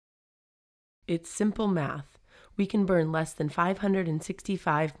It's simple math. We can burn less than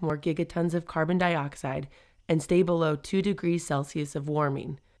 565 more gigatons of carbon dioxide and stay below 2 degrees Celsius of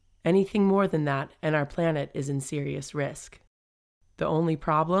warming. Anything more than that, and our planet is in serious risk. The only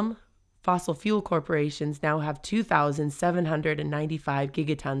problem? Fossil fuel corporations now have 2,795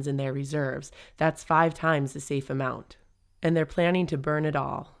 gigatons in their reserves. That's 5 times the safe amount. And they're planning to burn it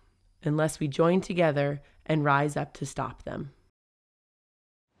all, unless we join together and rise up to stop them.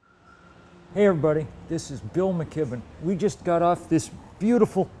 Hey everybody, this is Bill McKibben. We just got off this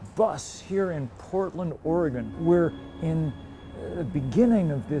beautiful bus here in Portland, Oregon. We're in the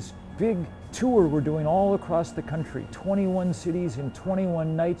beginning of this big tour we're doing all across the country. 21 cities in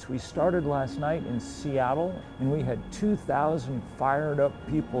 21 nights. We started last night in Seattle and we had 2,000 fired up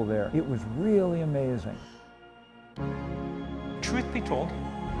people there. It was really amazing. Truth be told,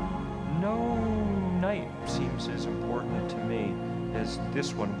 no night seems as important to me as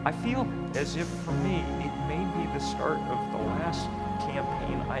this one. I feel as if for me it may be the start of the last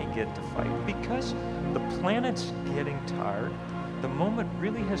campaign I get to fight, because the planet's getting tired. The moment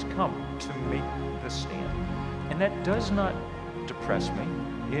really has come to make the stand, and that does not depress me.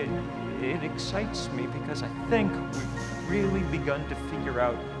 It excites me because I think we've really begun to figure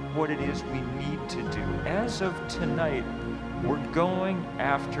out what it is we need to do. As of tonight, we're going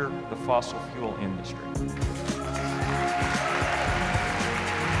after the fossil fuel industry.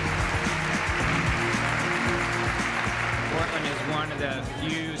 Portland is one of the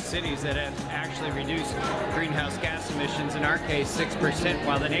few cities that have actually reduced greenhouse gas emissions, in our case 6%,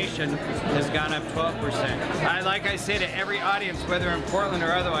 while the nation has gone up 12%. Like I say to every audience, whether in Portland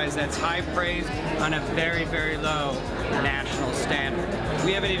or otherwise, that's high praise on a very, very low national standard.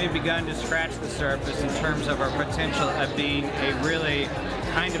 We haven't even begun to scratch the surface in terms of our potential of being a really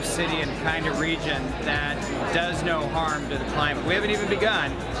kind of city and kind of region that does no harm to the climate. We haven't even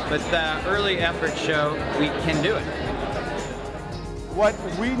begun, but the early efforts show we can do it. What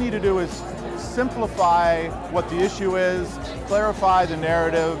we need to do is simplify what the issue is, clarify the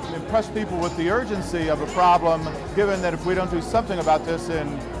narrative, impress people with the urgency of a problem, given that if we don't do something about this in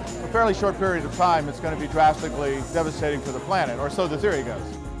a fairly short period of time, it's going to be drastically devastating for the planet, or so the theory goes.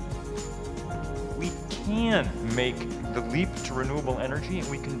 We can make the leap to renewable energy,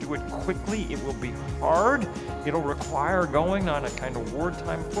 and we can do it quickly. It will be hard. It'll require going on a kind of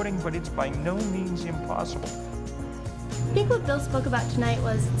wartime footing, but it's by no means impossible. I think what Bill spoke about tonight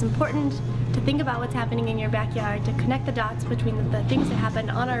was it's important to think about what's happening in your backyard, to connect the dots between the things that happen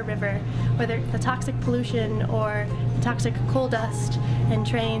on our river, whether it's the toxic pollution or the toxic coal dust and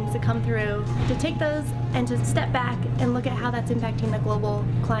trains that come through, to take those and to step back and look at how that's impacting the global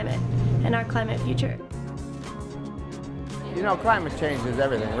climate and our climate future. You know, climate change is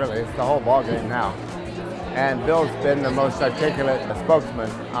everything, really. It's the whole ballgame now. And Bill's been the most articulate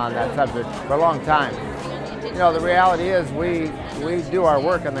spokesman on that subject for a long time. You know, the reality is we do our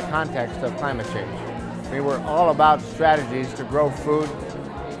work in the context of climate change. I mean, we're all about strategies to grow food,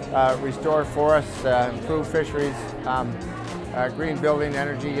 restore forests, improve fisheries, green building,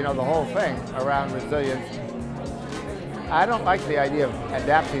 energy, you know, the whole thing around resilience. I don't like the idea of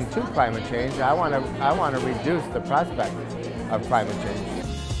adapting to climate change. I want to reduce the prospect of climate change.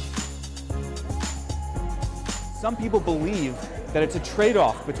 Some people believe that it's a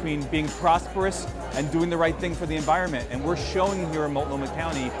trade-off between being prosperous and doing the right thing for the environment. And we're showing here in Multnomah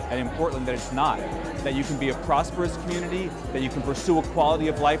County and in Portland that it's not. That you can be a prosperous community, that you can pursue a quality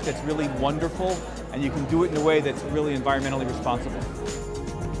of life that's really wonderful, and you can do it in a way that's really environmentally responsible.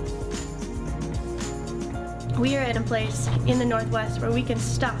 We are at a place in the Northwest where we can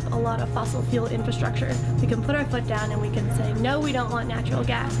stop a lot of fossil fuel infrastructure. We can put our foot down and we can say, no, we don't want natural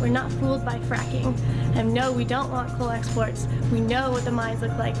gas. We're not fooled by fracking. And no, we don't want coal exports. We know what the mines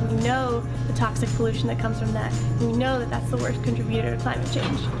look like. We know the toxic pollution that comes from that. We know that that's the worst contributor to climate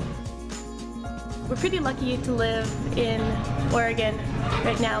change. We're pretty lucky to live in Oregon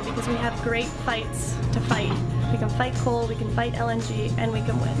right now because we have great fights to fight. We can fight coal, we can fight LNG, and we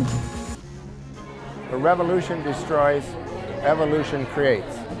can win. A revolution destroys, evolution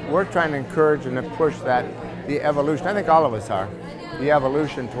creates. We're trying to encourage and to push that, the evolution, I think all of us are, the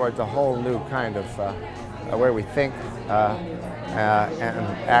evolution towards a whole new kind of way we think and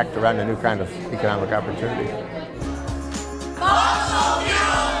act around a new kind of economic opportunity.